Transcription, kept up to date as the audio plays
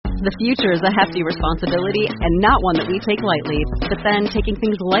The future is a hefty responsibility and not one that we take lightly. But then, taking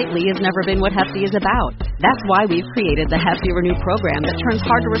things lightly has never been what Hefty is about. That's why we've created the Hefty Renew program that turns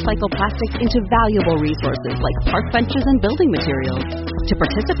hard-to-recycle plastics into valuable resources like park benches and building materials. To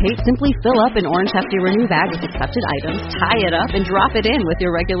participate, simply fill up an orange Hefty Renew bag with accepted items, tie it up, and drop it in with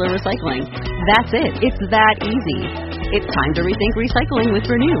your regular recycling. That's it. It's that easy. It's time to rethink recycling with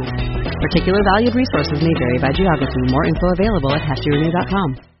Renew. Particular valued resources may vary by geography. More info available at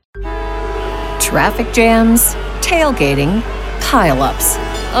heftyrenew.com. Traffic jams, tailgating, pile-ups.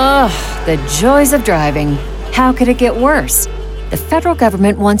 Ugh, the joys of driving. How could it get worse? The federal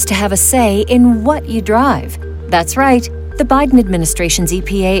government wants to have a say in what you drive. That's right. The Biden administration's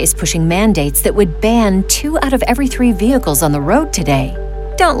EPA is pushing mandates that would ban 2 out of every 3 vehicles on the road today.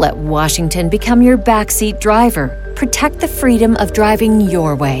 Don't let Washington become your backseat driver. Protect the freedom of driving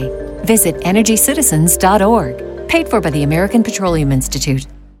your way. Visit EnergyCitizens.org. Paid for by the American Petroleum Institute.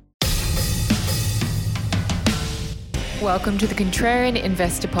 Welcome to the Contrarian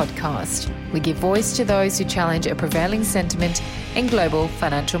Investor Podcast. We give voice to those who challenge a prevailing sentiment in global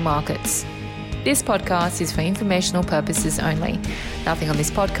financial markets. This podcast is for informational purposes only. Nothing on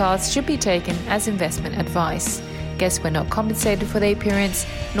this podcast should be taken as investment advice. Guests were not compensated for their appearance,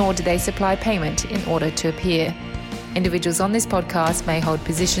 nor do they supply payment in order to appear. Individuals on this podcast may hold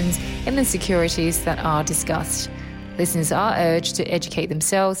positions in the securities that are discussed. Listeners are urged to educate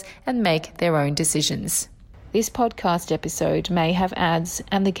themselves and make their own decisions. This podcast episode may have ads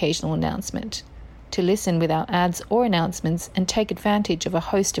and the occasional announcement. To listen without ads or announcements and take advantage of a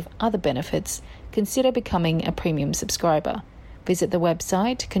host of other benefits, consider becoming a premium subscriber. Visit the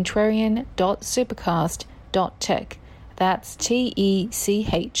website contrarian.supercast.tech. That's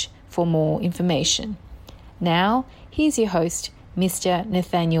TECH for more information. Now, here's your host, Mr.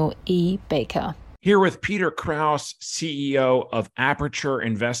 Nathaniel E. Baker. Here with Peter Kraus, CEO of Aperture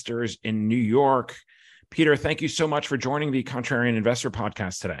Investors in New York. Peter, thank you so much for joining the Contrarian Investor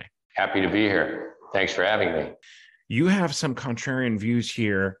Podcast today. Happy to be here. Thanks for having me. You have some contrarian views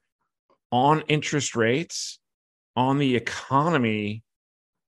here on interest rates, on the economy,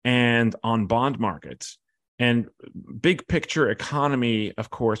 and on bond markets. And big picture economy, of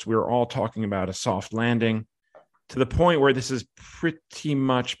course, we're all talking about a soft landing to the point where this has pretty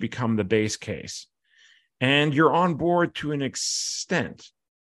much become the base case. And you're on board to an extent,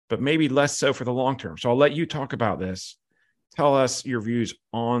 but maybe less so for the long term. So I'll let you talk about this. Tell us your views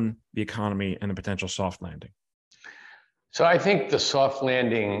on the economy and the potential soft landing. So I think the soft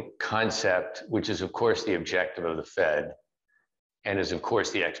landing concept, which is of course the objective of the Fed, and is of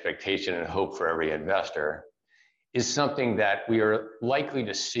course the expectation and hope for every investor, is something that we are likely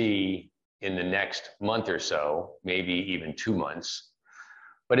to see in the next month or so, maybe even 2 months,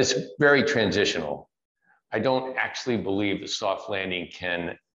 but it's very transitional. I don't actually believe the soft landing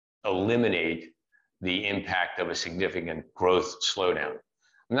can eliminate the impact of a significant growth slowdown.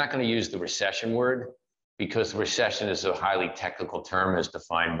 I'm not going to use the recession word because the recession is a highly technical term as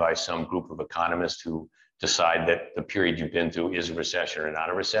defined by some group of economists who decide that the period you've been through is a recession or not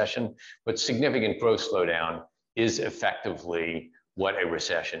a recession. But significant growth slowdown is effectively what a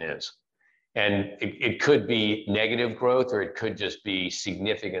recession is. And it could be negative growth or it could just be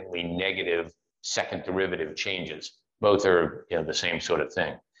significantly negative second derivative changes. Both are the same sort of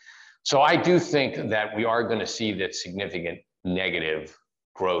thing. So I do think that we are going to see that significant negative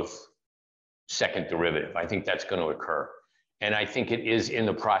growth second derivative. I think that's going to occur. And I think it is in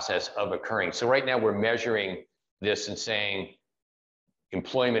the process of occurring. So right now we're measuring this and saying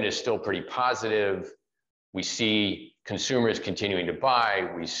employment is still pretty positive. We see consumers continuing to buy.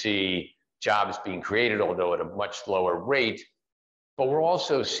 We see jobs being created, although at a much lower rate. But we're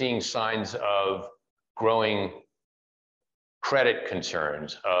also seeing signs of growing credit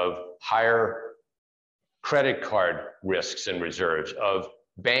concerns, of higher credit card risks and reserves, of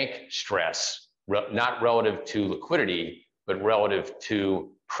bank stress, not relative to liquidity, but relative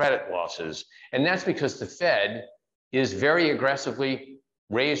to credit losses. And that's because the Fed is very aggressively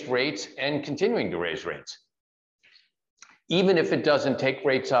raised rates and continuing to raise rates. Even if it doesn't take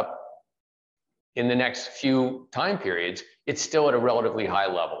rates up in the next few time periods, it's still at a relatively high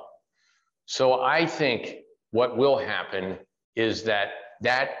level. So I think what will happen is that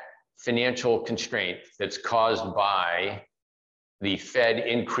financial constraint that's caused by the Fed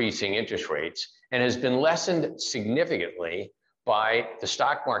increasing interest rates and has been lessened significantly by the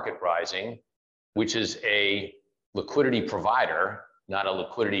stock market rising, which is a liquidity provider, not a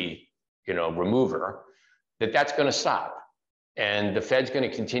liquidity remover, that's going to stop. And the Fed's going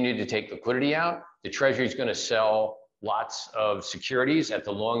to continue to take liquidity out. The Treasury is going to sell lots of securities at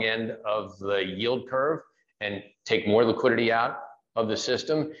the long end of the yield curve and take more liquidity out. of the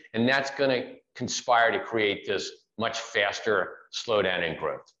system, and that's going to conspire to create this much faster slowdown in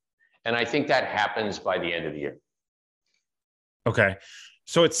growth. And I think that happens by the end of the year. Okay.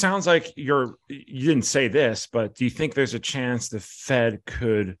 So it sounds like you didn't say this, but do you think there's a chance the Fed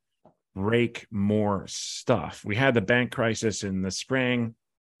could rake more stuff? We had the bank crisis in the spring,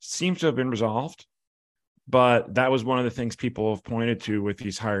 seems to have been resolved, but that was one of the things people have pointed to with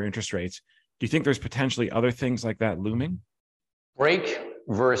these higher interest rates. Do you think there's potentially other things like that looming? Break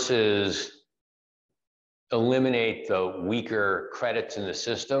versus eliminate the weaker credits in the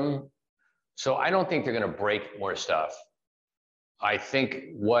system. So I don't think they're going to break more stuff. I think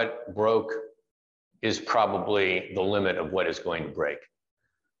what broke is probably the limit of what is going to break.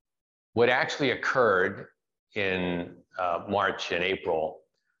 What actually occurred in March and April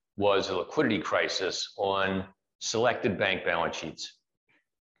was a liquidity crisis on selected bank balance sheets.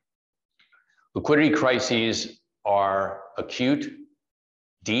 Liquidity crises are acute,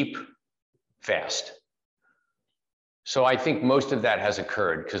 deep, fast. So I think most of that has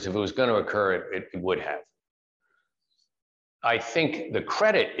occurred, because if it was going to occur, it would have. I think the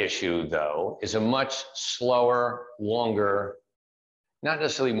credit issue, though, is a much slower, longer, not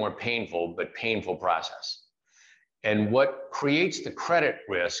necessarily more painful, but painful process. And what creates the credit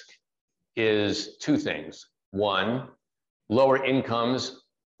risk is two things. One, lower incomes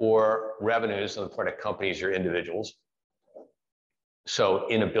or revenues on the part of companies or individuals. So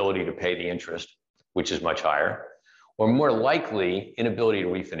inability to pay the interest, which is much higher, or more likely, inability to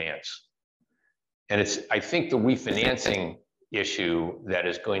refinance. And it's, I think, the refinancing issue that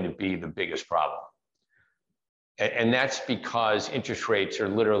is going to be the biggest problem. And that's because interest rates are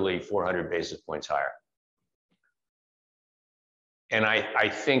literally 400 basis points higher. And I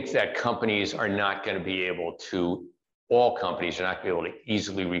think that companies are not going to be able to, all companies are not going to be able to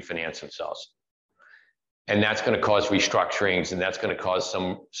easily refinance themselves. And that's going to cause restructurings, and that's going to cause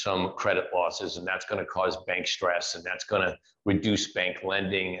some credit losses, and that's going to cause bank stress, and that's going to reduce bank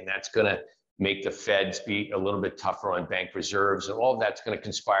lending, and that's going to make the Feds be a little bit tougher on bank reserves, and all of that's going to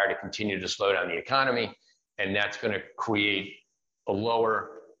conspire to continue to slow down the economy, and that's going to create a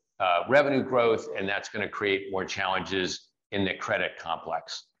lower revenue growth, and that's going to create more challenges in the credit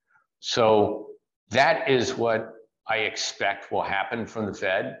complex. So that is what I expect will happen from the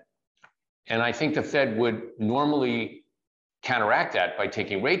Fed. And I think the Fed would normally counteract that by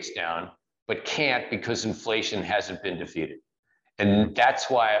taking rates down, but can't because inflation hasn't been defeated. And that's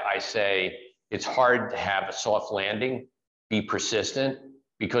why I say it's hard to have a soft landing be persistent,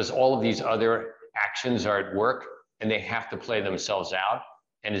 because all of these other actions are at work and they have to play themselves out.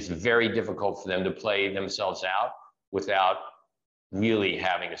 And it's very difficult for them to play themselves out without really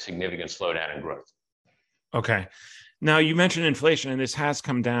having a significant slowdown in growth. Okay. Now, you mentioned inflation, and this has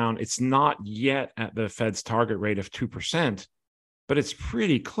come down. It's not yet at the Fed's target rate of 2%, but it's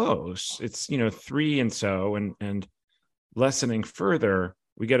pretty close. It's, 3 and so, and lessening further.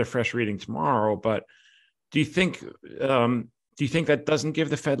 We get a fresh reading tomorrow, but do you think that doesn't give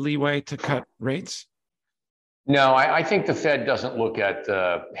the Fed leeway to cut rates? No, I think the Fed doesn't look at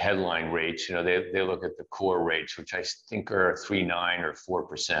the headline rates. They look at the core rates, which I think are 3.9 or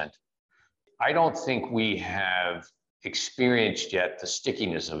 4%. I don't think we have experienced yet the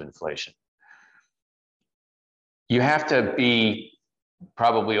stickiness of inflation. You have to be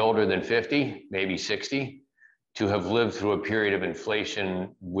probably older than 50, maybe 60, to have lived through a period of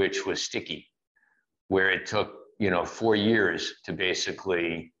inflation which was sticky, where it took 4 years to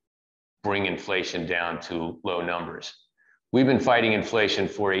basically bring inflation down to low numbers. We've been fighting inflation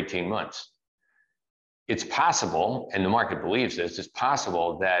for 18 months. It's possible, and the market believes this, it's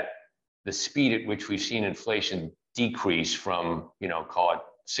possible that the speed at which we've seen inflation decrease from, call it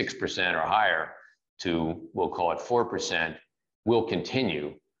 6% or higher to, we'll call it 4%, will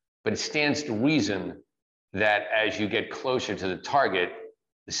continue. But it stands to reason that as you get closer to the target,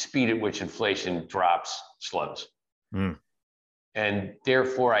 the speed at which inflation drops slows. Mm. And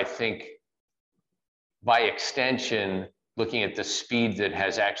therefore, I think by extension, looking at the speed that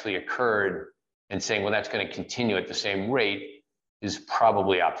has actually occurred and saying, well, that's going to continue at the same rate is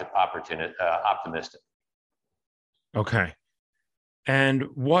probably optimistic. Okay. And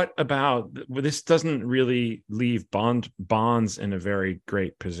what about, this doesn't really leave bonds in a very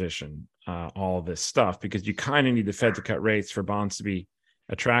great position, all this stuff, because you kind of need the Fed to cut rates for bonds to be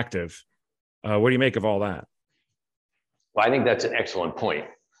attractive. What do you make of all that? Well, I think that's an excellent point,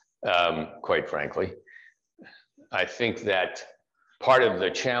 quite frankly. I think that part of the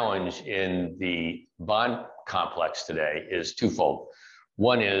challenge in the bond complex today is twofold.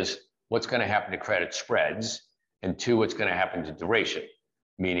 One is what's going to happen to credit spreads, and two, what's going to happen to duration,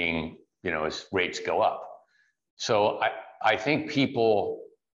 meaning, as rates go up. So I think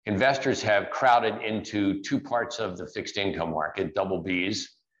investors have crowded into two parts of the fixed income market, double Bs.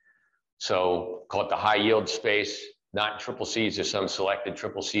 So call it the high yield space, not triple Cs. There's some selected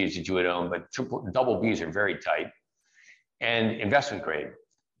triple Cs that you would own, but double Bs are very tight. And investment grade,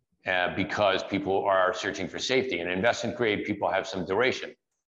 because people are searching for safety. And investment grade, people have some duration.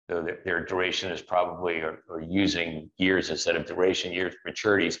 So their duration is probably, or using years instead of duration, years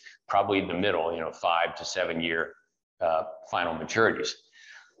maturities, probably in the middle, 5 to 7 year final maturities.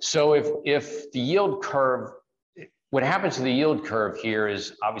 So if the yield curve, what happens to the yield curve here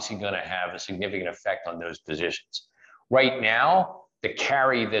is obviously going to have a significant effect on those positions. Right now, the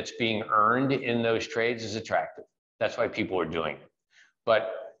carry that's being earned in those trades is attractive. That's why people are doing it.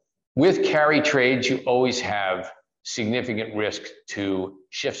 But with carry trades, you always have significant risk to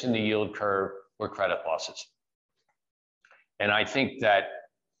shifts in the yield curve or credit losses. And I think that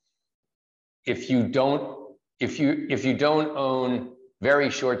if you don't own very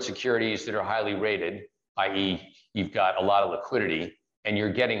short securities that are highly rated, i.e., you've got a lot of liquidity, and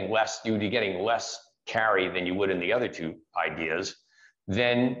you'd be getting less carry than you would in the other two ideas,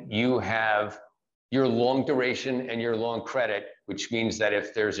 then you have your long duration and your long credit, which means that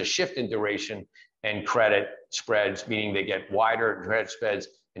if there's a shift in duration and credit spreads, meaning they get wider credit spreads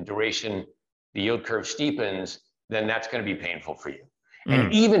and duration, the yield curve steepens, then that's going to be painful for you.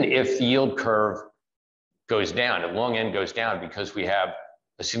 And even if the yield curve goes down, the long end goes down because we have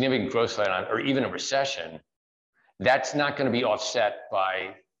a significant growth rate or even a recession, that's not going to be offset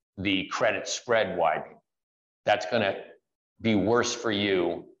by the credit spread widening. That's going to be worse for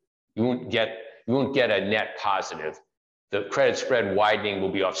you. You won't get a net positive. The credit spread widening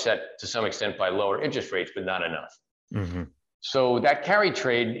will be offset to some extent by lower interest rates, but not enough. Mm-hmm. So that carry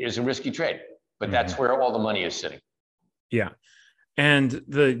trade is a risky trade, but that's where all the money is sitting. Yeah. And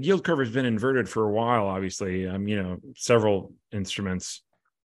the yield curve has been inverted for a while, obviously. Several instruments,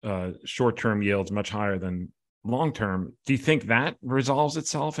 short-term yields much higher than long-term. Do you think that resolves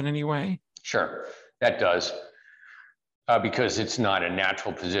itself in any way? Sure, that does. Because it's not a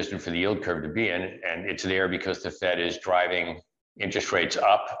natural position for the yield curve to be in, and it's there because the Fed is driving interest rates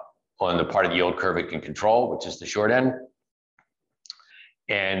up on the part of the yield curve it can control, which is the short end.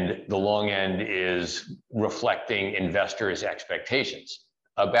 And the long end is reflecting investors' expectations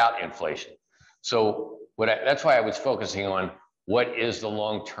about inflation. So that's why I was focusing on what is the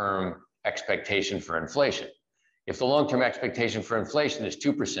long-term expectation for inflation. If the long-term expectation for inflation is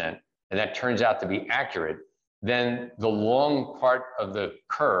 2%, and that turns out to be accurate, then the long part of the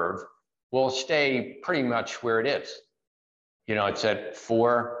curve will stay pretty much where it is. It's at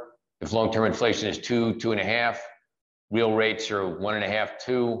 4. If long-term inflation is 2, 2.5, real rates are 1.5,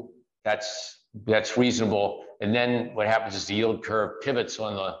 2. That's reasonable. And then what happens is the yield curve pivots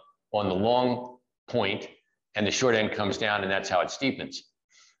on the long point, and the short end comes down, and that's how it steepens.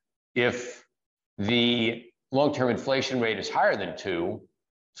 If the long-term inflation rate is higher than 2,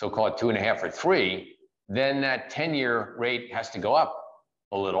 so call it 2.5 or 3, then that 10-year rate has to go up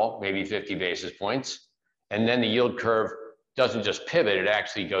a little, maybe 50 basis points. And then the yield curve doesn't just pivot, it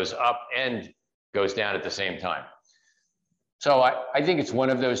actually goes up and goes down at the same time. So I think it's one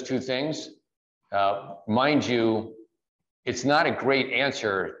of those two things. Mind you, it's not a great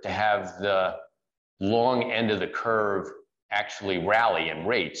answer to have the long end of the curve actually rally in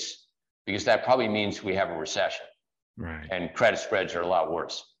rates, because that probably means we have a recession. Right. And credit spreads are a lot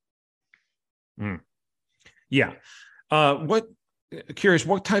worse. Yeah. Curious,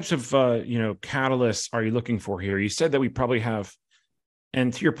 what types of, catalysts are you looking for here? You said that we probably have,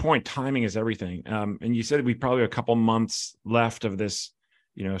 and to your point, timing is everything. And you said we probably have a couple months left of this,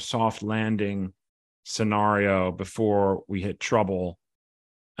 soft landing scenario before we hit trouble.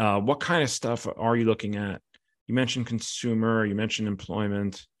 What kind of stuff are you looking at? You mentioned consumer, you mentioned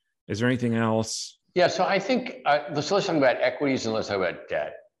employment. Is there anything else? Yeah, so I think, let's talk about equities and let's talk about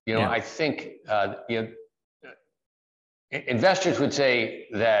debt. I think, investors would say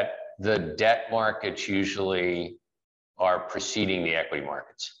that the debt markets usually are preceding the equity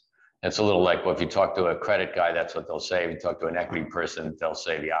markets. It's a little like, well, if you talk to a credit guy, that's what they'll say. If you talk to an equity person, they'll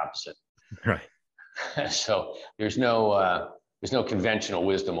say the opposite. Right. So there's no conventional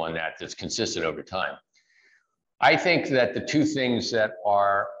wisdom on that that's consistent over time. I think that the two things that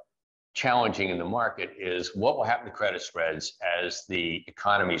are challenging in the market is what will happen to credit spreads as the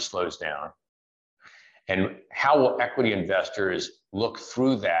economy slows down, and how will equity investors look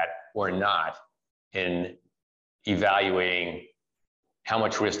through that or not in evaluating how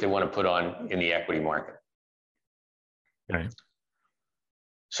much risk they want to put on in the equity market. Okay.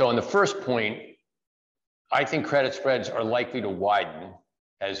 So on the first point, I think credit spreads are likely to widen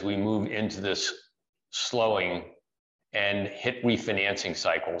as we move into this slowing and hit refinancing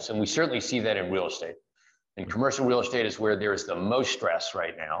cycles. And we certainly see that in real estate. And commercial real estate is where there's the most stress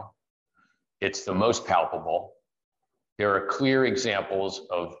right now. It's the most palpable. There are clear examples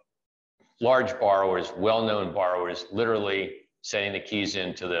of large borrowers, well-known borrowers, literally sending the keys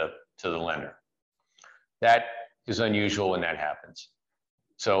in to the lender. That is unusual when that happens.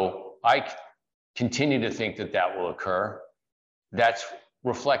 So I continue to think that that will occur. That's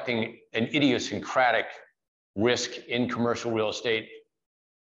reflecting an idiosyncratic risk in commercial real estate,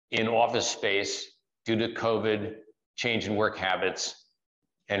 in office space, due to COVID, change in work habits,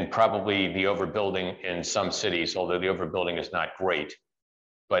 and probably the overbuilding in some cities, although the overbuilding is not great,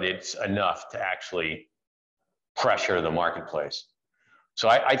 but it's enough to actually pressure the marketplace. So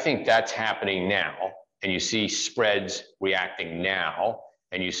I think that's happening now, and you see spreads reacting now,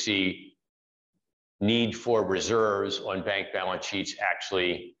 and you see need for reserves on bank balance sheets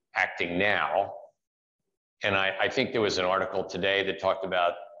actually acting now. And I think there was an article today that talked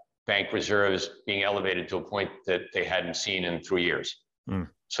about bank reserves being elevated to a point that they hadn't seen in 3 years.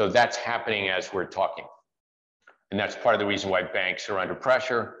 So that's happening as we're talking. And that's part of the reason why banks are under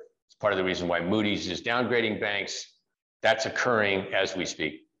pressure. It's part of the reason why Moody's is downgrading banks. That's occurring as we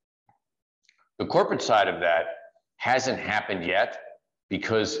speak. The corporate side of that hasn't happened yet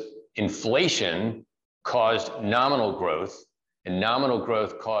because inflation caused nominal growth, and nominal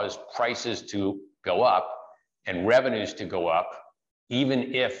growth caused prices to go up and revenues to go up,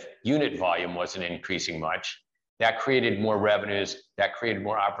 even if unit volume wasn't increasing much. That created more revenues, that created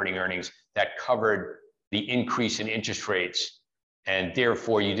more operating earnings, that covered the increase in interest rates, and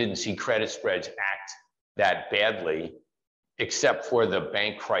therefore you didn't see credit spreads act that badly, except for the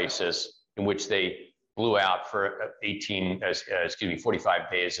bank crisis in which they blew out for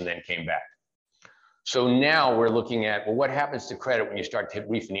 45 days and then came back. So now we're looking at, well, what happens to credit when you start to hit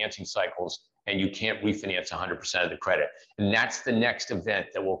refinancing cycles and you can't refinance 100% of the credit? And that's the next event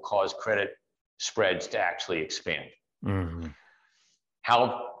that will cause credit spreads to actually expand. Mm-hmm.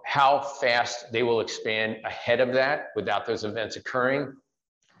 How fast they will expand ahead of that without those events occurring?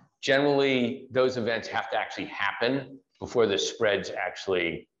 Generally, those events have to actually happen before the spreads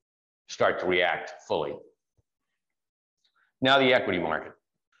actually start to react fully. Now the equity market.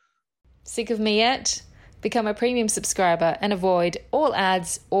 Sick of me yet? Become a premium subscriber and avoid all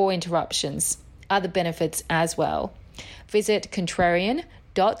ads or interruptions. Other benefits as well. Visit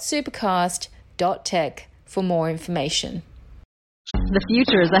contrarian.supercast.tech for more information. The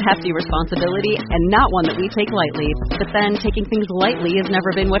future is a hefty responsibility and not one that we take lightly. But then taking things lightly has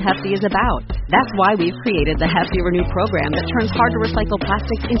never been what Hefty is about. That's why we've created the Hefty Renew program that turns hard-to-recycle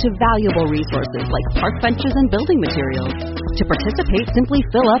plastics into valuable resources like park benches and building materials. To participate, simply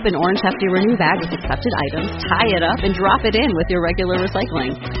fill up an orange Hefty Renew bag with accepted items, tie it up, and drop it in with your regular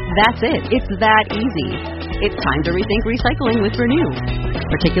recycling. That's it. It's that easy. It's time to rethink recycling with Renew.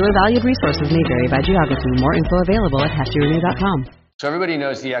 Particular valued resources may vary by geography. More info available at heftyrenew.com. So everybody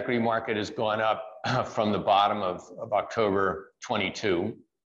knows the equity market has gone up from the bottom of October 22.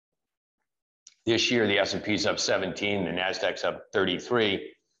 This year, the S&P is up 17, the NASDAQ's up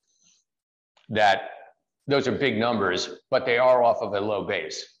 33. Those are big numbers, but they are off of a low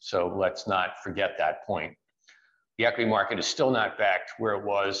base. So let's not forget that point. The equity market is still not back to where it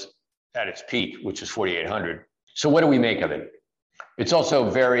was at its peak, which was 4,800. So what do we make of it? It's also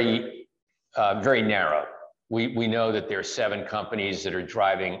very, very narrow. We know that there are 7 companies that are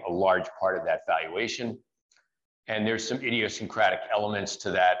driving a large part of that valuation. And there's some idiosyncratic elements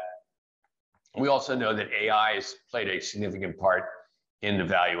to that. We also know that AI has played a significant part in the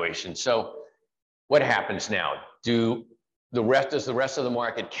valuation. So what happens now? Does the rest of the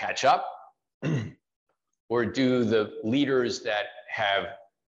market catch up? Or do the leaders that have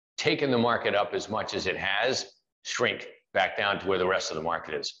taken the market up as much as it has shrink back down to where the rest of the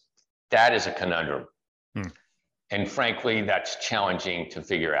market is? That is a conundrum. And frankly, that's challenging to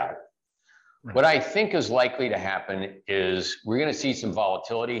figure out. Right. What I think is likely to happen is we're going to see some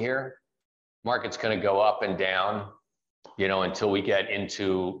volatility here. Market's going to go up and down, until we get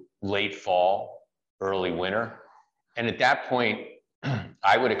into late fall, early winter. And at that point,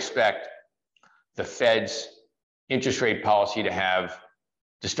 I would expect the Fed's interest rate policy to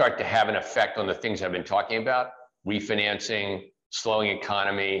start to have an effect on the things I've been talking about: refinancing, slowing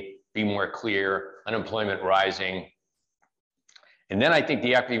economy, be more clear, unemployment rising. And then I think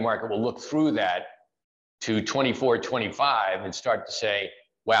the equity market will look through that to 24, 25 and start to say,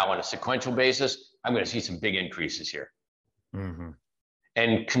 wow, on a sequential basis, I'm going to see some big increases here. Mm-hmm.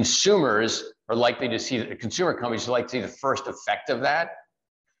 And consumer companies are likely to see the first effect of that,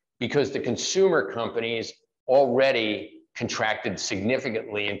 because the consumer companies already contracted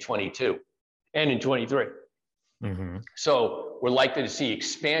significantly in 22 and in 23. Mm-hmm. So we're likely to see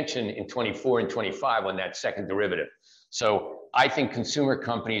expansion in 24 and 25 on that second derivative. So I think consumer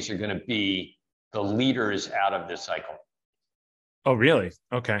companies are going to be the leaders out of this cycle. Oh, really?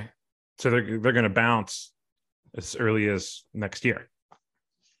 Okay. So they're going to bounce as early as next year.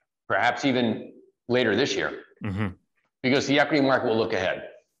 Perhaps even later this year. Mm-hmm. Because the equity market will look ahead.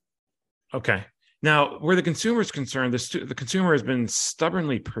 Okay. Now, where the consumer is concerned, the consumer has been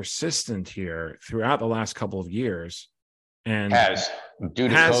stubbornly persistent here throughout the last couple of years. And due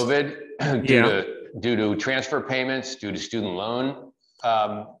to COVID, due to transfer payments, due to student loan,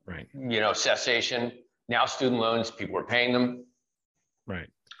 right. Cessation. Now student loans, people are paying them. Right.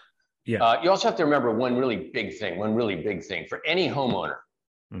 Yeah. You also have to remember one really big thing for any homeowner,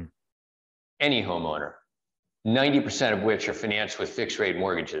 90% of which are financed with fixed rate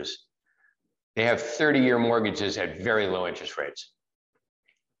mortgages. They have 30-year mortgages at very low interest rates.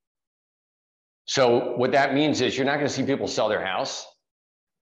 So what that means is you're not going to see people sell their house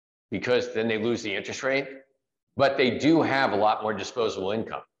because then they lose the interest rate, but they do have a lot more disposable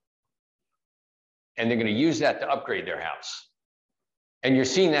income. And they're going to use that to upgrade their house. And you're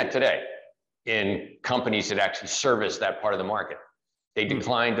seeing that today in companies that actually service that part of the market. They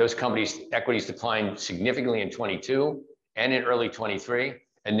declined, those companies' equities declined significantly in 22 and in early 23,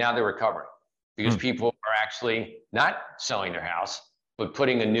 and now they're recovering because people are actually not selling their house, but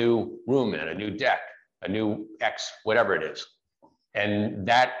putting a new room in, a new deck, a new X, whatever it is. And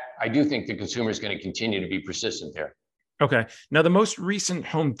that, I do think the consumer is going to continue to be persistent there. Okay. Now, the most recent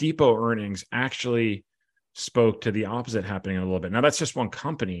Home Depot earnings actually spoke to the opposite happening a little bit. Now, that's just one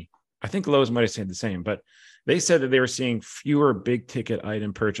company. I think Lowe's might have said the same, but they said that they were seeing fewer big ticket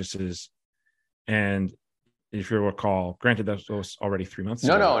item purchases. And if you recall, granted, that was already 3 months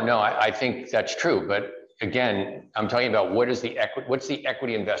ago. No, I think that's true. But again, I'm talking about what's the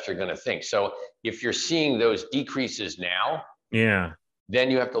equity investor going to think? So if you're seeing those decreases now,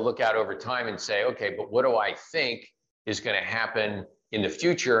 then you have to look out over time and say, okay, but what do I think is going to happen in the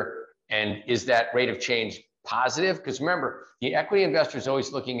future? And is that rate of change positive? Because remember, the equity investor is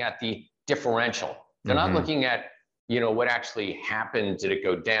always looking at the differential. They're not looking at, what actually happened. Did it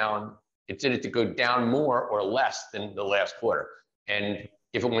go down? Did it go down more or less than the last quarter? And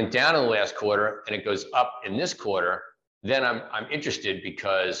if it went down in the last quarter and it goes up in this quarter, then I'm interested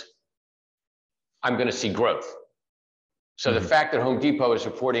because I'm going to see growth. So the fact that Home Depot is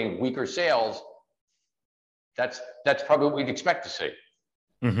reporting weaker sales, that's probably what we'd expect to see.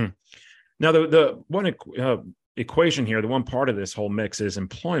 Mm-hmm. Now, the one equation here, the one part of this whole mix is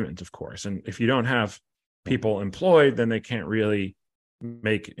employment, of course. And if you don't have people employed, then they can't really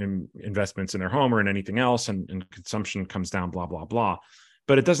make investments in their home or in anything else, and consumption comes down, blah, blah, blah.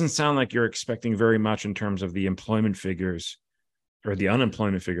 But it doesn't sound like you're expecting very much in terms of the employment figures, or the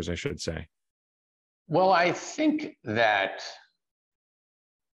unemployment figures, I should say. Well, I think that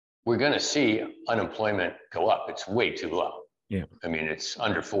we're going to see unemployment go up. It's way too low. Yeah. I mean, it's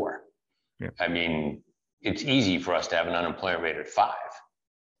under 4. Yeah. I mean, it's easy for us to have an unemployment rate at 5.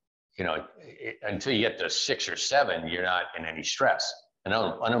 Until you get to 6 or 7, you're not in any stress. An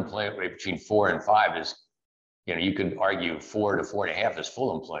unemployment rate between 4 and 5 is, you could argue 4 to 4.5 is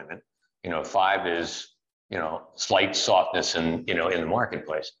full employment. 5 is, slight softness in the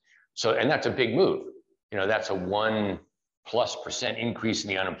marketplace. So, and that's a big move. That's a 1+% increase in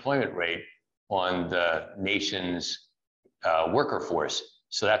the unemployment rate on the nation's worker force.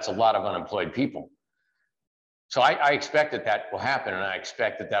 So that's a lot of unemployed people. So I expect that will happen, and I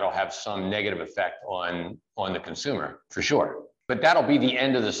expect that that'll have some negative effect on the consumer for sure. But that'll be the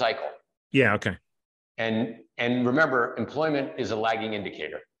end of the cycle. Yeah. Okay. And remember, employment is a lagging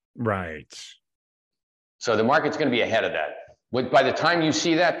indicator. Right. So the market's going to be ahead of that. By the time you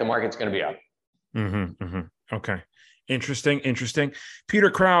see that, the market's going to be up. Okay. Interesting. Peter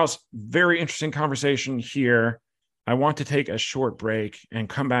Kraus, very interesting conversation here. I want to take a short break and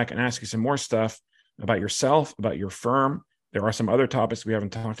come back and ask you some more stuff about yourself, about your firm. There are some other topics we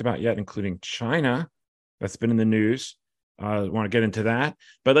haven't talked about yet, including China. That's been in the news. I want to get into that.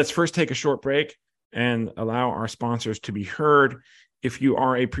 But let's first take a short break and allow our sponsors to be heard. If you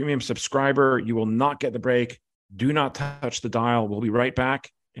are a premium subscriber, you will not get the break. Do not touch the dial. We'll be right back.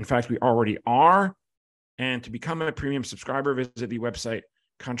 In fact, we already are. And to become a premium subscriber, visit the website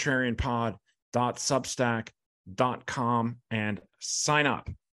contrarianpod.substack.com and sign up.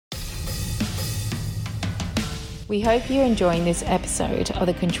 We hope you're enjoying this episode of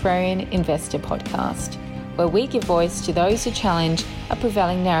the Contrarian Investor Podcast, where we give voice to those who challenge a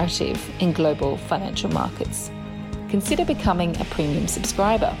prevailing narrative in global financial markets. Consider becoming a premium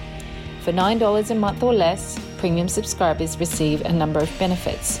subscriber. For $9 a month or less, premium subscribers receive a number of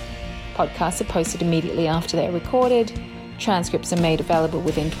benefits. Podcasts are posted immediately after they're recorded. Transcripts are made available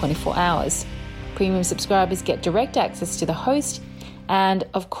within 24 hours. Premium subscribers get direct access to the host, and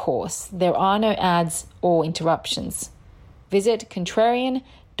of course, there are no ads or interruptions. Visit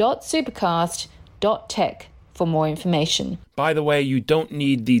contrarian.supercast.tech for more information. By the way, you don't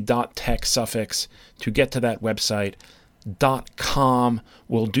need the .tech suffix to get to that website. .com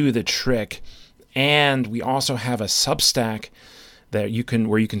will do the trick. And we also have a Substack where you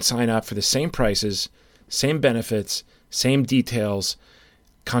can sign up for the same prices, same benefits, same details,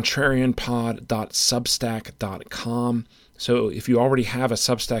 contrarianpod.substack.com. So if you already have a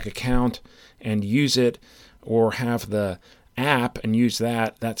Substack account and use it, or have the app and use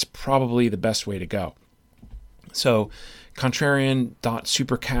that, that's probably the best way to go. So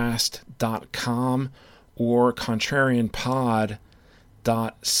contrarian.supercast.com or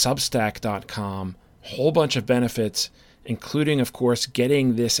contrarianpod.substack.com. Whole bunch of benefits, including, of course,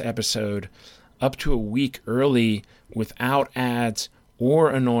 getting this episode up to a week early without ads or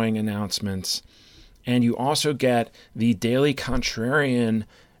annoying announcements. And you also get the daily Contrarian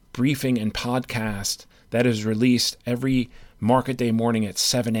briefing and podcast that is released every market day morning at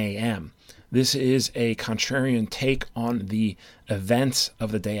 7 a.m. This is a contrarian take on the events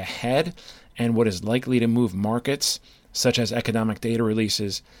of the day ahead and what is likely to move markets, such as economic data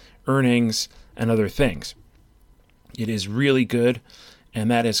releases, earnings, and other things. It is really good, and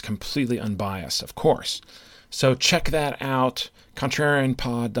that is completely unbiased, of course. So check that out,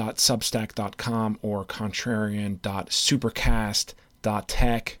 contrarianpod.substack.com or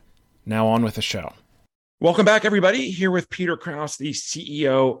contrarian.supercast.tech. Now on with the show. Welcome back, everybody. Here with Peter Kraus, the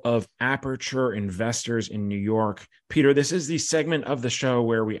CEO of Aperture Investors in New York. Peter, this is the segment of the show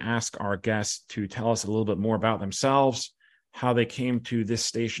where we ask our guests to tell us a little bit more about themselves, how they came to this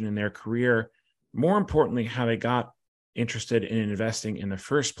station in their career, more importantly, how they got interested in investing in the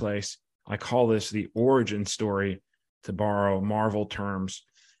first place. I call this the origin story, to borrow Marvel terms.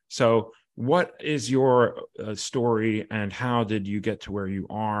 So what is your story, and how did you get to where you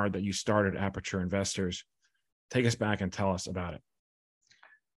are, that you started Aperture Investors? Take us back and tell us about it.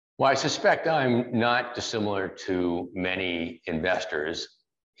 Well, I suspect I'm not dissimilar to many investors.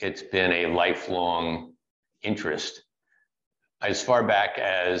 It's been a lifelong interest. As far back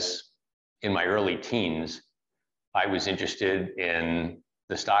as in my early teens, I was interested in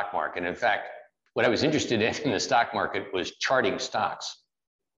the stock market. In fact, what I was interested in the stock market was charting stocks.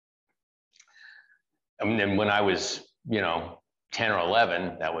 And then when I was, 10 or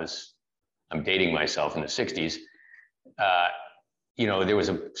 11, I'm dating myself, in the 60s, there was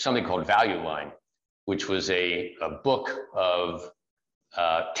something called Value Line, which was a book of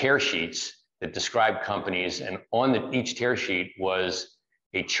tear sheets that described companies, and on each tear sheet was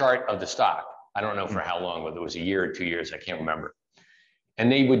a chart of the stock. I don't know for how long, whether it was a year or 2 years, I can't remember.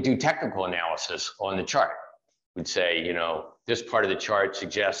 And they would do technical analysis on the chart. Would say, this part of the chart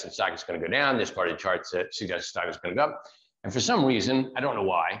suggests the stock is going to go down. This part of the chart suggests the stock is going to go up. And for some reason, I don't know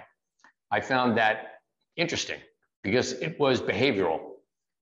why, I found that interesting because it was behavioral.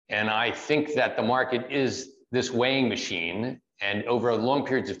 And I think that the market is this weighing machine. And over long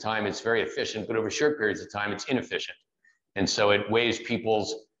periods of time, it's very efficient, but over short periods of time, it's inefficient. And so it weighs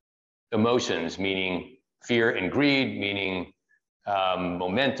people's emotions, meaning fear and greed, meaning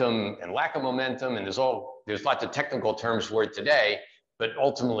momentum and lack of momentum. And there's lots of technical terms for it today, but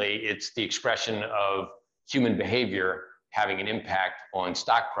ultimately it's the expression of human behavior having an impact on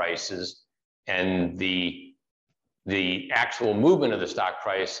stock prices, and the actual movement of the stock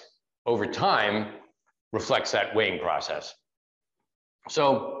price over time reflects that weighing process.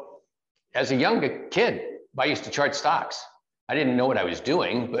 So as a young kid, I used to chart stocks. I didn't know what I was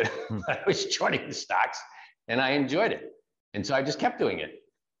doing, but I was charting the stocks and I enjoyed it. And so I just kept doing it.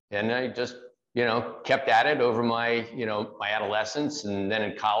 And I just, kept at it over my adolescence. And then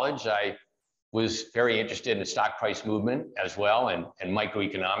in college, I was very interested in the stock price movement as well, and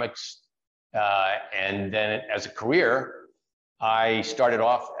microeconomics. And then as a career, I started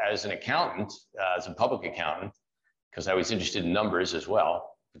off as an accountant, as a public accountant, because I was interested in numbers as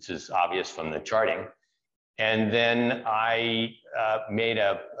well, which is obvious from the charting. And then I made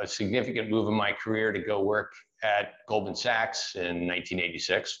a significant move in my career to go work at Goldman Sachs in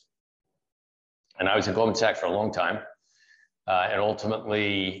 1986. And I was at Goldman Sachs for a long time, and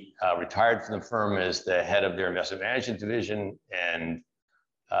ultimately retired from the firm as the head of their investment management division and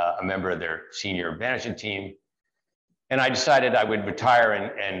a member of their senior management team. And I decided I would retire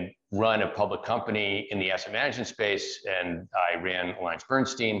and run a public company in the asset management space. And I ran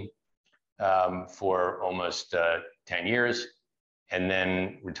AllianceBernstein for almost 10 years, and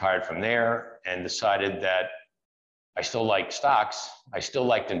then retired from there and decided that I still liked stocks. I still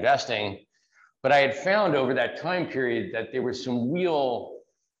liked investing. But I had found over that time period that there were some real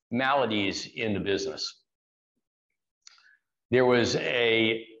maladies in the business. There was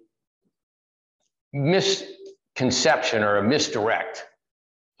a misconception or a misdirect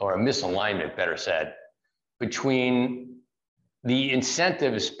or a misalignment, better said, between the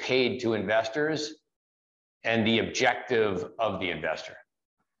incentives paid to investors and the objective of the investor.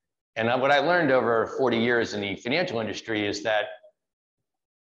 And what I learned over 40 years in the financial industry is that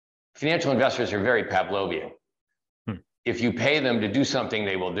financial investors are very Pavlovian. If you pay them to do something,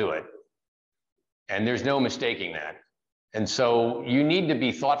 they will do it. And there's no mistaking that. And so you need to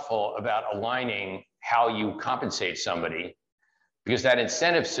be thoughtful about aligning how you compensate somebody, because that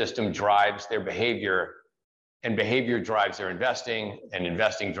incentive system drives their behavior, and behavior drives their investing, and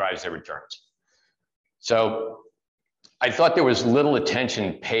investing drives their returns. So I thought there was little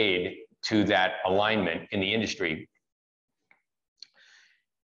attention paid to that alignment in the industry,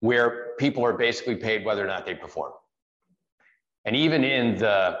 where people are basically paid whether or not they perform. And even in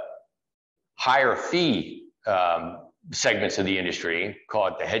the higher fee segments of the industry, call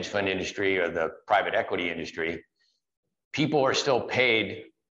it the hedge fund industry or the private equity industry, people are still paid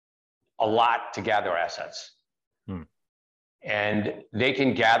a lot to gather assets. And they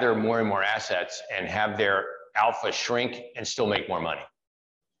can gather more and more assets and have their alpha shrink and still make more money.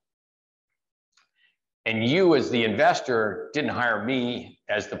 And you, as the investor, didn't hire me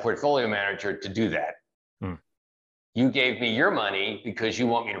as the portfolio manager to do that. You gave me your money because you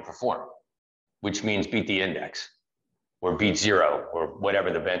want me to perform, which means beat the index or beat zero or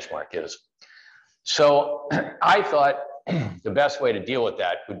whatever the benchmark is. So I thought the best way to deal with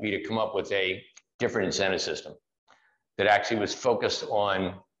that would be to come up with a different incentive system that actually was focused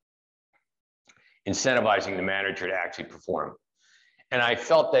on incentivizing the manager to actually perform. And I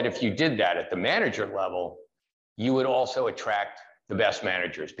felt that if you did that at the manager level, you would also attract the best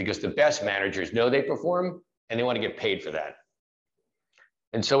managers, because the best managers know they perform and they want to get paid for that.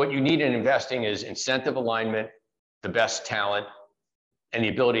 And so what you need in investing is incentive alignment, the best talent, and the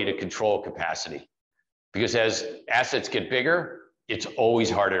ability to control capacity. Because as assets get bigger, it's always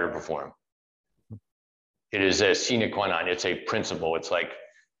harder to perform. It is a sine qua non, it's a principle, it's like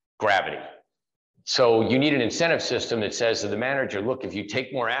gravity. So you need an incentive system that says to the manager, look, if you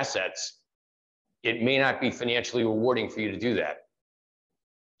take more assets, it may not be financially rewarding for you to do that.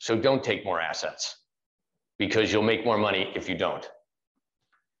 So don't take more assets, because you'll make more money if you don't.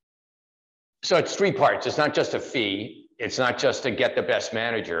 So it's three parts. It's not just a fee. It's not just to get the best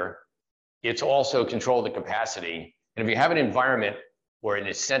manager. It's also control the capacity. And if you have an environment or an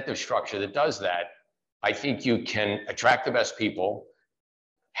incentive structure that does that, I think you can attract the best people,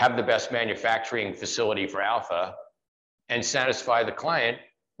 have the best manufacturing facility for alpha, and satisfy the client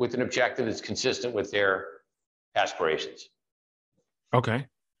with an objective that's consistent with their aspirations. Okay.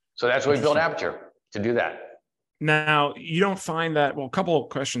 So that's why we built Aperture, to do that. Now, you don't find that, well, a couple of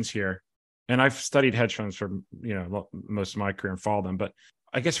questions here, and I've studied hedge funds for, most of my career and followed them, but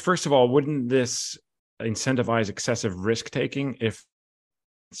I guess, first of all, wouldn't this incentivize excessive risk taking if,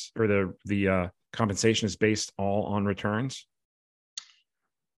 or the compensation is based all on returns?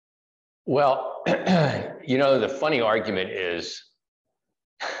 Well, the funny argument is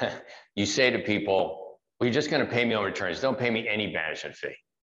you say to people, well, you're just going to pay me on returns. Don't pay me any management fee.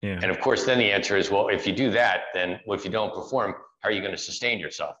 Yeah. And of course, then the answer is, well, if you do that, then if you don't perform, how are you going to sustain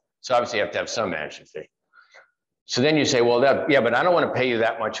yourself? So obviously you have to have some management fee. So then you say, well, but I don't want to pay you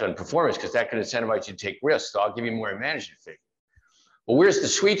that much on performance because that could incentivize you to take risks. So I'll give you more in management fee. Well, where's the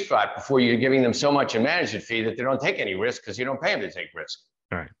sweet spot before you're giving them so much in management fee that they don't take any risk because you don't pay them to take risk?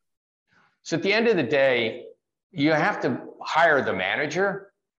 All right. So at the end of the day, you have to hire the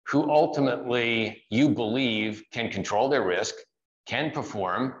manager who ultimately you believe can control their risk, can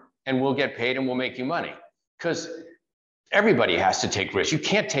perform, and will get paid and will make you money. Because everybody has to take risk. You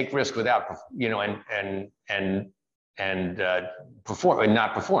can't take risk without, perform and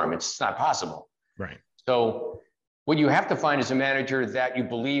not perform. It's not possible. Right. So what you have to find is a manager that you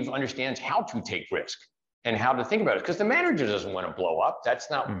believe understands how to take risk and how to think about it. Because the manager doesn't want to blow up. That's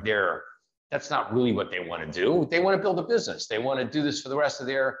not that's not really what they want to do. They want to build a business. They want to do this for the rest of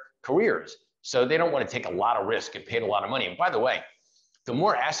their careers. So they don't want to take a lot of risk and pay a lot of money. And by the way, the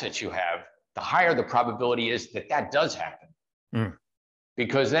more assets you have, the higher the probability is that that does happen.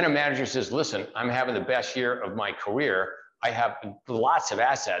 Because then a manager says, listen, I'm having the best year of my career. I have lots of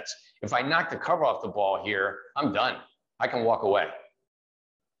assets. If I knock the cover off the ball here, I'm done. I can walk away.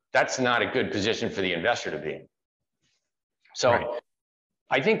 That's not a good position for the investor to be in. So right.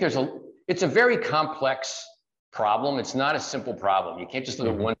 I think it's a very complex problem. It's not a simple problem. You can't just look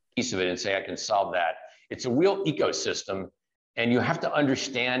at one piece of it and say, I can solve that. It's a real ecosystem. And you have to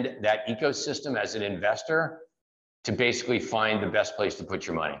understand that ecosystem as an investor to basically find the best place to put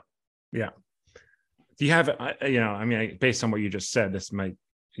your money. Yeah. Do you have, based on what you just said,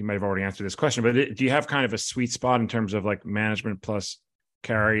 you might have already answered this question, but do you have kind of a sweet spot in terms of like management plus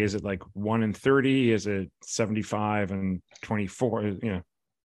carry? Is it like 1 in 30? Is it 75 and 24?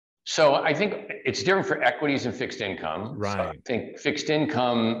 So I think it's different for equities and fixed income. Right. So I think fixed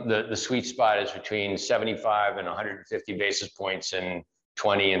income, the sweet spot is between 75 and 150 basis points and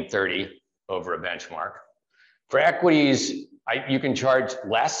 20 and 30 over a benchmark. For equities, you can charge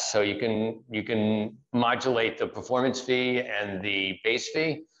less, so you can modulate the performance fee and the base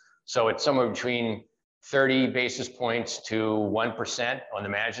fee. So it's somewhere between 30 basis points to 1% on the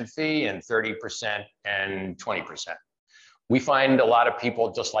management fee and 30% and 20%. We find a lot of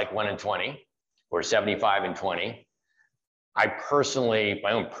people just like 1 and 20 or 75 and 20.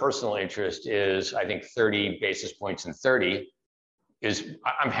 My own personal interest is, I think 30 basis points and 30 is,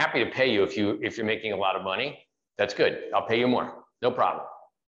 I'm happy to pay you if you're making a lot of money. That's good. I'll pay you more. No problem.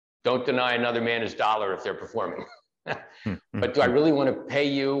 Don't deny another man his dollar if they're performing. But do I really want to pay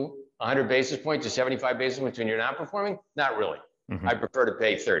you 100 basis points or 75 basis points when you're not performing? Not really. I prefer to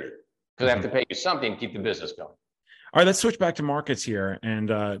pay 30 because I have to pay you something to keep the business going. All right, let's switch back to markets here.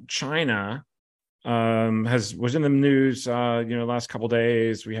 And China was in the news, last couple of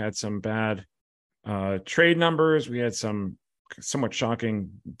days. We had some bad trade numbers. We had some somewhat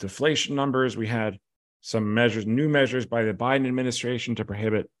shocking deflation numbers. We had some new measures by the Biden administration to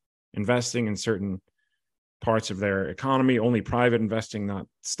prohibit investing in certain parts of their economy, only private investing, not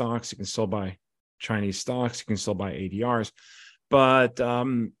stocks. You can still buy Chinese stocks. You can still buy ADRs. But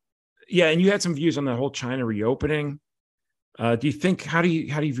and you had some views on the whole China reopening. How do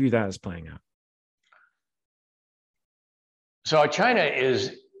you view that as playing out? So China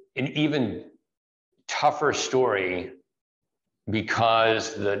is an even tougher story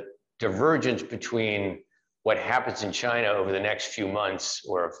because the divergence between what happens in China over the next few months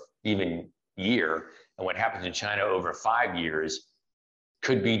or even year and what happens in China over 5 years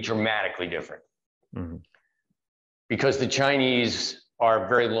could be dramatically different. Because the Chinese are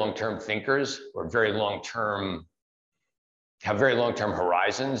very long-term thinkers or have very long-term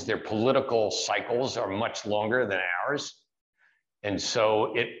horizons. Their political cycles are much longer than ours. And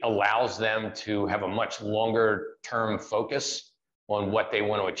so it allows them to have a much longer term focus on what they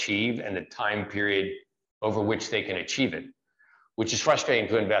want to achieve and the time period over which they can achieve it, which is frustrating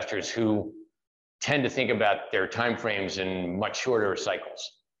to investors who tend to think about their timeframes in much shorter cycles.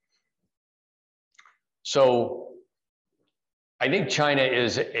 So I think China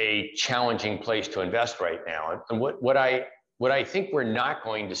is a challenging place to invest right now. And what I think we're not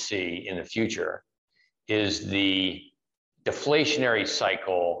going to see in the future is the deflationary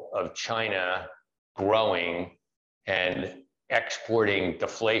cycle of China growing and exporting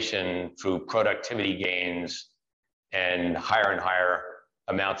deflation through productivity gains and higher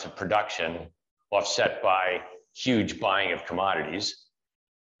amounts of production offset by huge buying of commodities.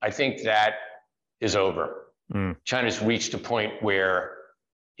 I think that is over. China's reached a point where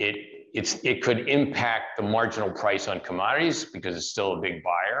it could impact the marginal price on commodities because it's still a big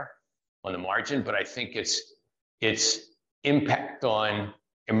buyer on the margin, but I think its impact on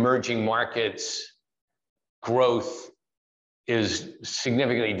emerging markets growth is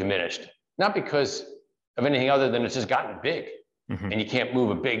significantly diminished. Not because of anything other than it's just gotten big and you can't move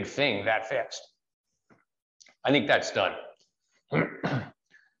a big thing that fast. I think that's done.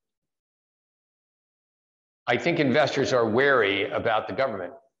 I think investors are wary about the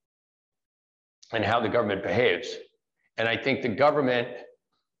government and how the government behaves. And I think the government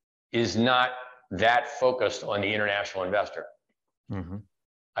is not that focused on the international investor.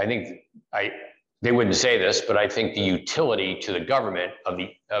 I think they wouldn't say this, but I think the utility to the government of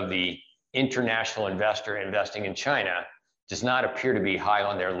the international investor investing in China does not appear to be high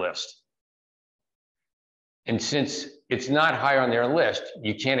on their list. And since it's not high on their list,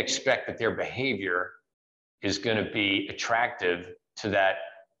 you can't expect that their behavior is going to be attractive to that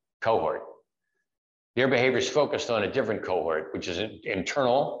cohort. Their behavior is focused on a different cohort, which is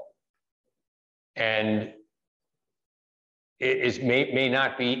internal, and it may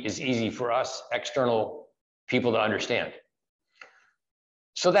not be as easy for us external people to understand.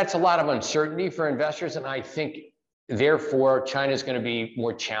 So that's a lot of uncertainty for investors, and I think therefore China is going to be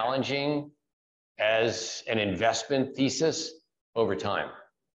more challenging as an investment thesis over time.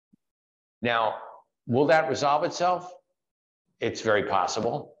 Now, will that resolve itself? It's very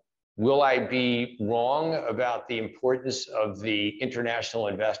possible. Will I be wrong about the importance of the international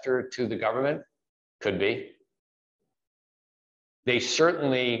investor to the government? Could be. They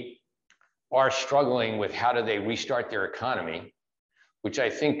certainly are struggling with how do they restart their economy, which I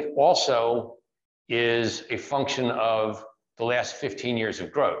think also is a function of the last 15 years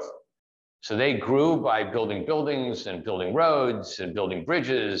of growth. So they grew by building buildings and building roads and building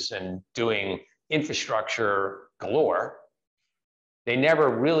bridges and doing infrastructure galore. They never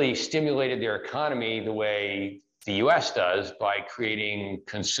really stimulated their economy the way the US does by creating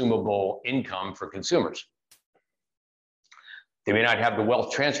consumable income for consumers. They may not have the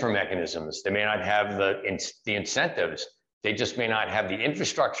wealth transfer mechanisms. They may not have the incentives. They just may not have the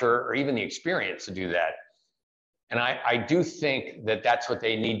infrastructure or even the experience to do that. And I do think that that's what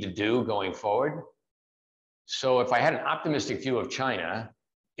they need to do going forward. So if I had an optimistic view of China,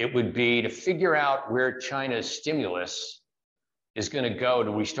 it would be to figure out where China's stimulus is going to go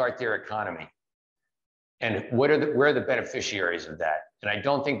to restart their economy. And where are the beneficiaries of that? And I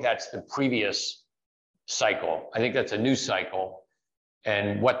don't think that's the previous cycle. I think that's a new cycle.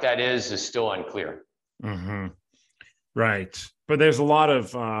 And what that is still unclear. Mm-hmm. Right. But there's a lot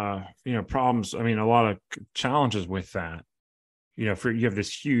of, problems. I mean, a lot of challenges with that. You have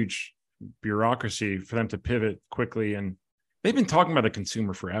this huge bureaucracy for them to pivot quickly. And they've been talking about the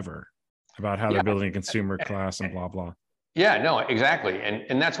consumer forever, about how they're building a consumer class and blah, blah. Yeah, no, exactly.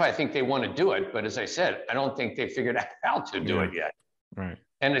 And that's why I think they want to do it. But as I said, I don't think they figured out how to do it yet. Right.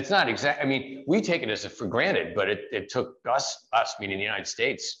 And it's not exact. I mean, we take it as for granted, but it took us, meaning the United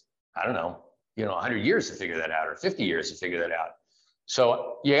States, I don't know, 100 years to figure that out, or 50 years to figure that out.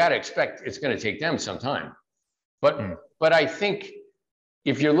 So you got to expect it's going to take them some time. But I think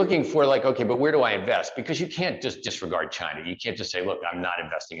if you're looking for like, okay, but where do I invest? Because you can't just disregard China. You can't just say, look, I'm not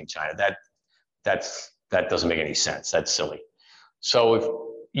investing in China. That doesn't make any sense. That's silly. So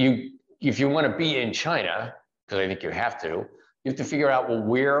if you want to be in China, because I think you have to figure out, well,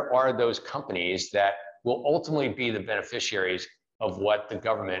 where are those companies that will ultimately be the beneficiaries of what the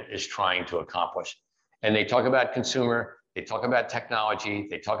government is trying to accomplish? And they talk about consumer, they talk about technology,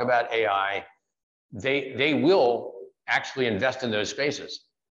 they talk about AI. They will actually invest in those spaces.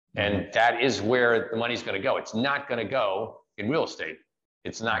 And that is where the money's going to go. It's not going to go in real estate.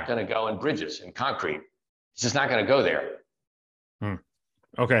 It's not going to go in bridges and concrete. It's just not going to go there.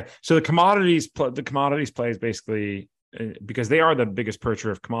 Okay. So the commodities plays basically, because they are the biggest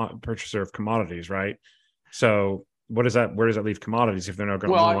purchaser of commodities, right? So where does that leave commodities if they're not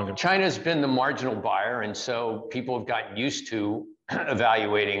going? Well, China's been the marginal buyer, and so people have gotten used to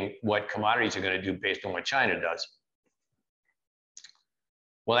evaluating what commodities are going to do based on what China does.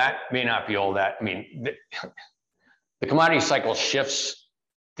 Well, that may not be all that. I mean, the commodity cycle shifts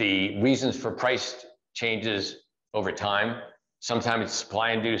the reasons for price changes over time. Sometimes it's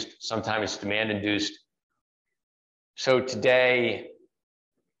supply induced, sometimes it's demand induced. So today,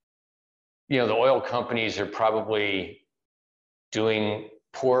 the oil companies are probably doing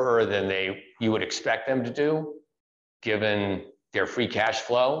poorer than you would expect them to do, given their free cash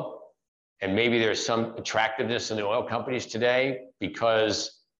flow. And maybe there's some attractiveness in the oil companies today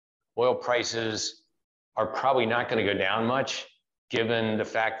because oil prices are probably not going to go down much, given the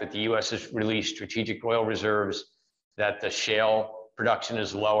fact that the US has released strategic oil reserves, that the shale production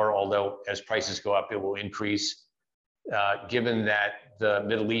is lower, although as prices go up, it will increase, given that the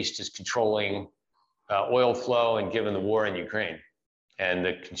Middle East is controlling oil flow, and given the war in Ukraine and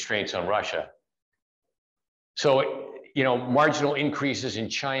the constraints on Russia. So, marginal increases in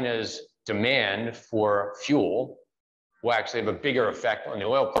China's demand for fuel will actually have a bigger effect on the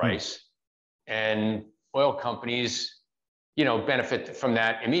oil price, and oil companies, benefit from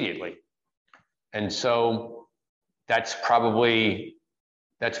that immediately. And so that's probably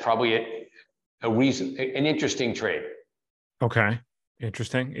a reason, an interesting trade. Okay.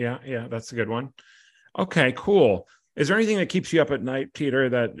 Interesting. Yeah, that's a good one. Okay, cool. Is there anything that keeps you up at night, Peter,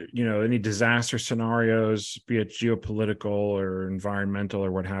 that, any disaster scenarios, be it geopolitical or environmental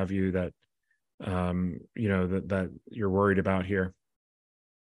or what have you, that, that you're worried about here?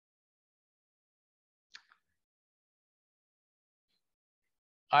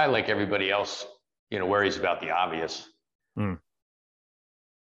 I, like everybody else, worries about the obvious.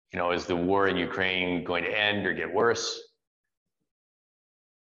 Is the war in Ukraine going to end or get worse?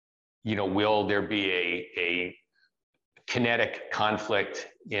 Will there be a kinetic conflict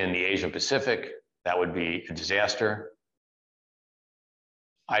in the Asia Pacific? That would be a disaster.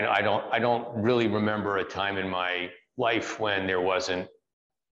 I don't really remember a time in my life when there wasn't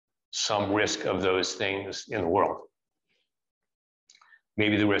some risk of those things in the world.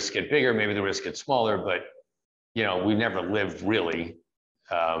 Maybe the risks get bigger, maybe the risks get smaller, but we've never lived really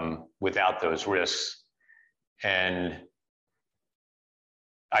without those risks. And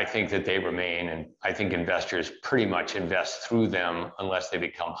I think that they remain, and I think investors pretty much invest through them unless they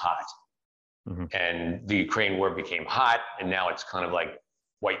become hot. and the Ukraine war became hot, and now it's kind of like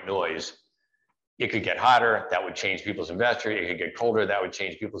white noise. It could get hotter, that would change people's investors. It could get colder, that would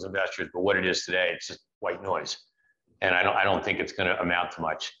change people's investors. But what it is today, it's just white noise. And I don't think it's going to amount to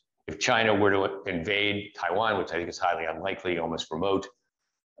much. If China were to invade Taiwan, which I think is highly unlikely, almost remote,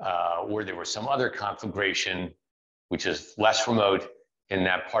 or there was some other conflagration, which is less remote in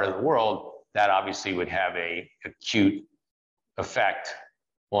that part of the world, that obviously would have a acute effect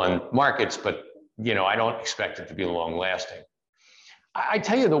on markets. But, I don't expect it to be long lasting. I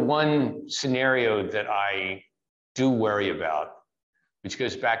tell you the one scenario that I do worry about, which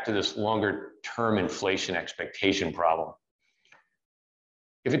goes back to this longer term inflation expectation problem.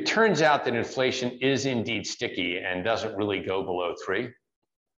 If it turns out that inflation is indeed sticky and doesn't really go below 3,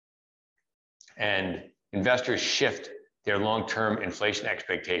 and investors shift their long-term inflation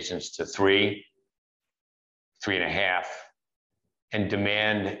expectations to 3, 3.5, and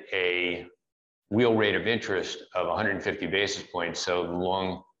demand a real rate of interest of 150 basis points, so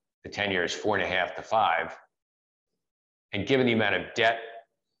the 10-year is 4.5 to 5, and given the amount of debt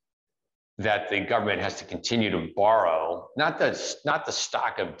that the government has to continue to borrow, not the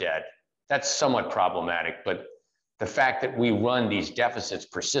stock of debt, that's somewhat problematic, but the fact that we run these deficits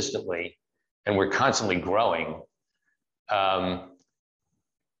persistently and we're constantly growing, that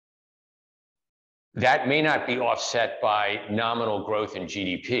may not be offset by nominal growth in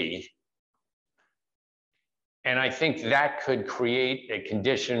GDP. And I think that could create a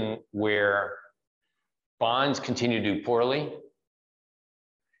condition where bonds continue to do poorly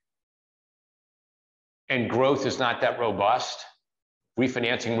and growth is not that robust.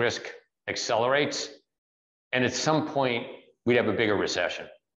 Refinancing risk accelerates. And at some point, we'd have a bigger recession.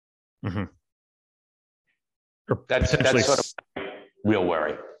 That's sort of my real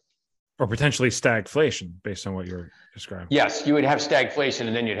worry. Or potentially stagflation, based on what you're describing. Yes, you would have stagflation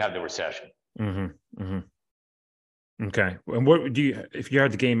and then you'd have the recession. Okay. And what would you, if you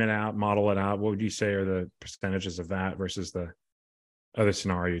had to game it out, model it out, what would you say are the percentages of that versus the other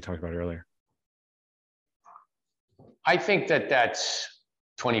scenario you talked about earlier? I think that's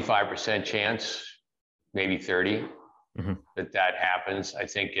 25% chance, maybe 30, that happens. I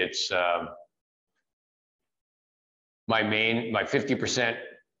think it's my 50%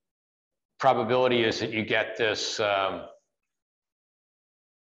 probability is that you get this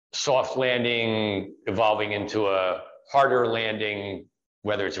soft landing evolving into a harder landing,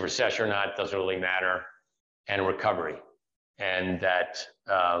 whether it's a recession or not, doesn't really matter, and a recovery. And that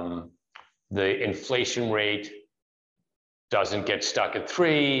the inflation rate doesn't get stuck at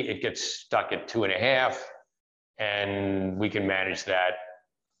 3, it gets stuck at 2.5, and we can manage that,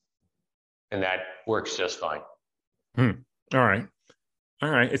 and that works just fine. All right.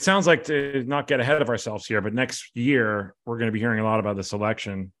 It sounds like, to not get ahead of ourselves here, but next year we're going to be hearing a lot about this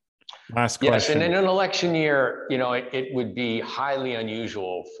election. Last question. Yes, and in an election year, it would be highly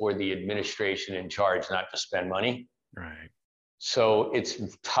unusual for the administration in charge not to spend money. Right. So it's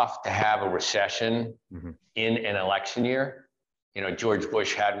tough to have a recession in an election year. George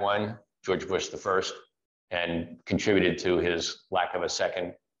Bush had one, George Bush the first, and contributed to his lack of a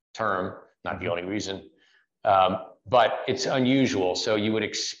second term, not the only reason. But it's unusual. So you would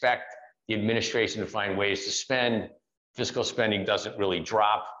expect the administration to find ways to spend. Fiscal spending doesn't really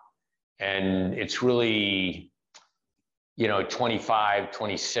drop. And it's really, 25,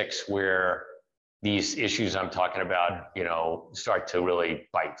 26, where these issues I'm talking about, start to really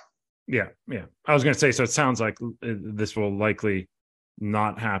bite. Yeah. I was going to say, so it sounds like this will likely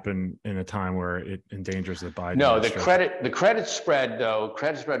not happen in a time where it endangers the Biden. No, the credit spread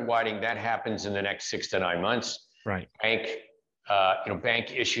widening, that happens in the next 6 to 9 months. Right.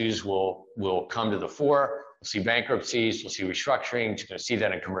 Bank issues will come to the fore. We'll see bankruptcies, we'll see restructuring. You're going to see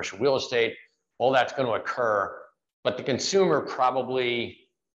that in commercial real estate. All that's going to occur, but the consumer probably,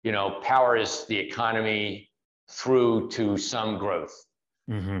 powers the economy through to some growth,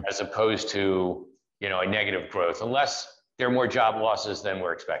 as opposed to, a negative growth, unless there are more job losses than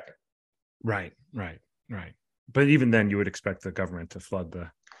we're expecting. Right. But even then, you would expect the government to flood the.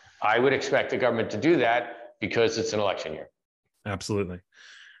 I would expect the government to do that because it's an election year. Absolutely.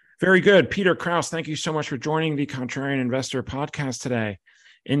 Very good. Peter Kraus, thank you so much for joining the Contrarian Investor podcast today.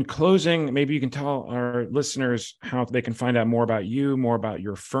 In closing, maybe you can tell our listeners how they can find out more about you, more about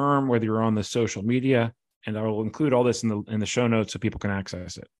your firm, whether you're on the social media, and I will include all this in the show notes so people can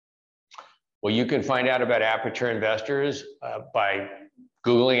access it. Well, you can find out about Aperture Investors by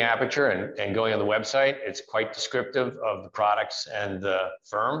Googling Aperture and going on the website. It's quite descriptive of the products and the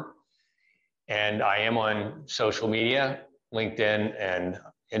firm. And I am on social media, LinkedIn and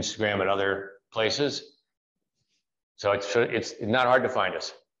Instagram and other places. So it's not hard to find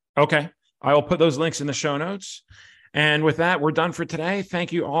us. Okay. I will put those links in the show notes. And with that, we're done for today.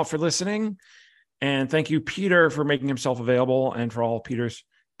 Thank you all for listening. And thank you, Peter, for making himself available, and for all Peter's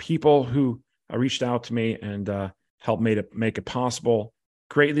people who reached out to me and helped make it possible.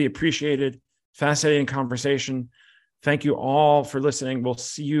 Greatly appreciated. Fascinating conversation. Thank you all for listening. We'll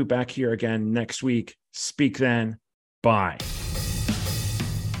see you back here again next week. Speak then. Bye.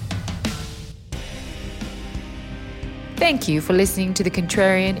 Thank you for listening to the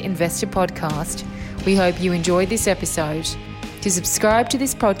Contrarian Investor Podcast. We hope you enjoyed this episode. To subscribe to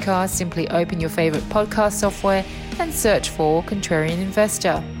this podcast, simply open your favorite podcast software and search for Contrarian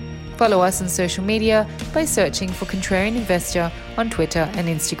Investor. Follow us on social media by searching for Contrarian Investor on Twitter and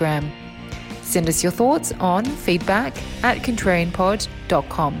Instagram. Send us your thoughts on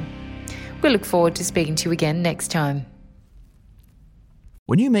feedback@contrarianpod.com. We look forward to speaking to you again next time.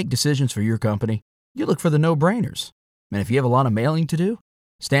 When you make decisions for your company, you look for the no-brainers. And if you have a lot of mailing to do,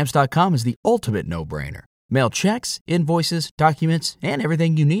 Stamps.com is the ultimate no-brainer. Mail checks, invoices, documents, and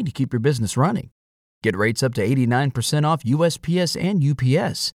everything you need to keep your business running. Get rates up to 89% off USPS and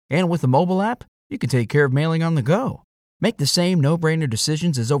UPS. And with the mobile app, you can take care of mailing on the go. Make the same no-brainer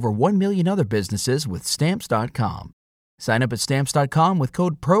decisions as over 1 million other businesses with Stamps.com. Sign up at Stamps.com with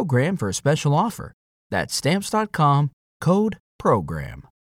code PROGRAM for a special offer. That's Stamps.com, code PROGRAM.